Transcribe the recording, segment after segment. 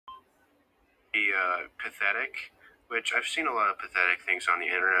pathetic, which I've seen a lot of pathetic things on the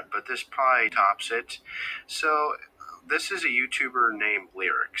internet, but this probably tops it. So this is a YouTuber named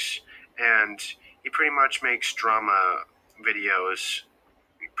Lerix, and he pretty much makes drama videos.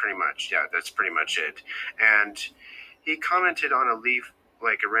 Pretty much, yeah, that's pretty much it. And he commented on a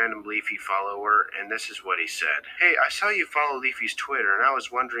random Leafy follower, and this is what he said. Hey, I saw you follow Leafy's Twitter, and I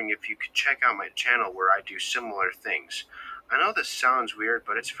was wondering if you could check out my channel where I do similar things. I know this sounds weird,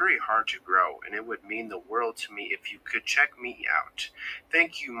 but it's very hard to grow, and it would mean the world to me if you could check me out.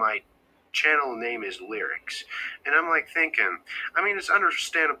 Thank you, my channel name is Lerix. And I'm like thinking, I mean, it's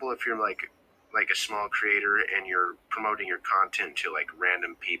understandable if you're like a small creator and you're promoting your content to like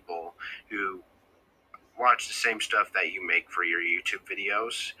random people who watch the same stuff that you make for your YouTube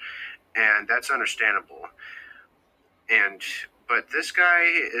videos, and that's understandable. But this guy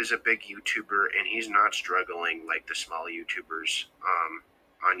is a big YouTuber, and he's not struggling like the small YouTubers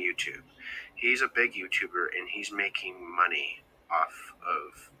on YouTube. He's a big YouTuber, and he's making money off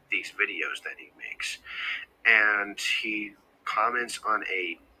of these videos that he makes. And he comments on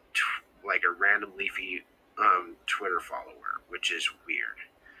a random Leafy Twitter follower, which is weird.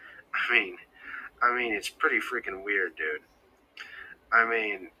 I mean, it's pretty freaking weird, dude. I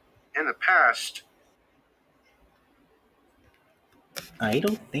mean, in the past, I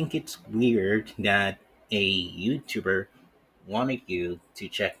don't think it's weird that a YouTuber wanted you to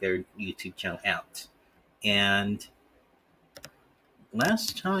check their YouTube channel out. And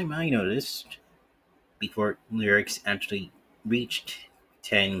last time I noticed, before Lerix actually reached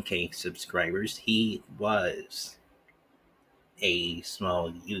 10K subscribers, he was a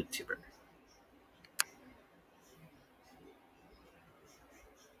small YouTuber.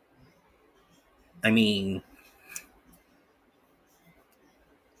 I mean,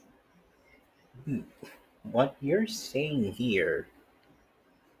 what you're saying here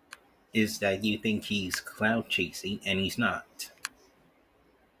is that you think he's cloud chasing, and he's not.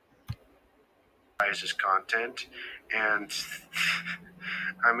 his content, and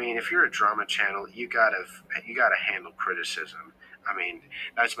I mean, if you're a drama channel, you gotta handle criticism. I mean,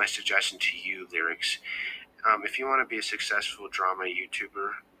 that's my suggestion to you, Lerix. If you want to be a successful drama YouTuber,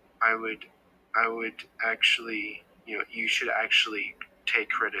 I would actually, you should actually take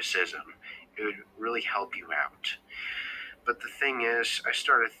criticism. It would really help you out. But the thing is, I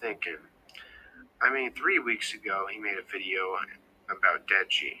started thinking. I mean, 3 weeks ago, he made a video about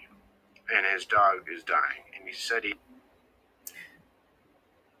Deji, and his dog is dying, and he said he.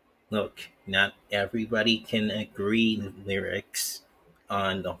 Look, not everybody can agree with Lerix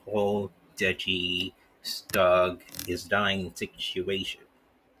on the whole Deji dog is dying situation,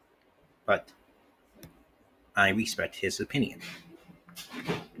 but I respect his opinion.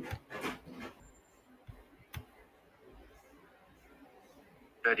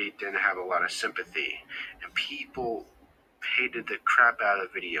 That he didn't have a lot of sympathy, and people hated the crap out of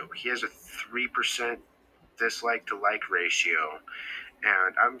the video. He has a 3% dislike to like ratio,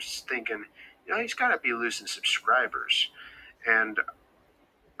 and I'm just thinking, he's got to be losing subscribers, and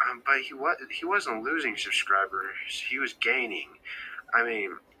but he wasn't losing subscribers. He was gaining. I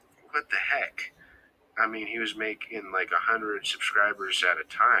mean, what the heck? I mean, he was making like 100 subscribers at a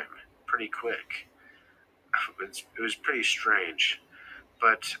time, pretty quick. It was pretty strange.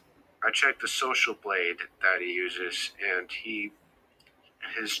 But I checked the social blade that he uses, and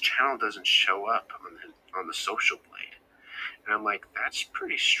his channel doesn't show up on the social blade. And I'm like, that's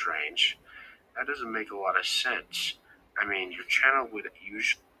pretty strange. That doesn't make a lot of sense. I mean, your channel would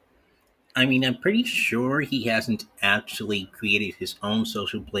usually. I mean, I'm pretty sure he hasn't actually created his own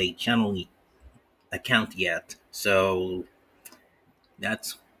social blade channel account yet, so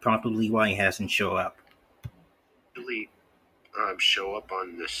that's probably why he hasn't shown up. Really show up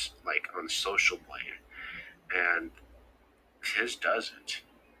on this on social blade, and his doesn't,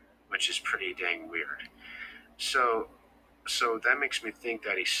 which is pretty dang weird. So that makes me think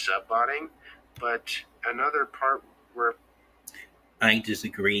that he's subbotting. But another part where I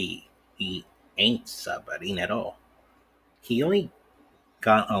disagree. He ain't subbotting at all. He only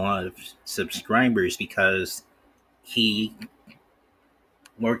got a lot of subscribers because he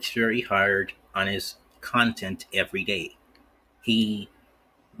works very hard on his content every day. He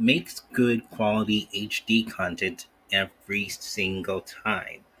makes good quality HD content every single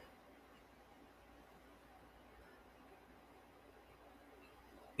time.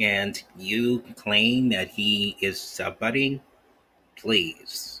 And you claim that he is subbotting?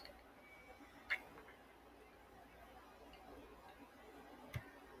 Please.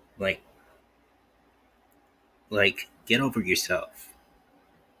 Like, get over yourself.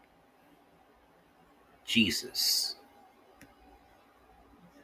 Jesus.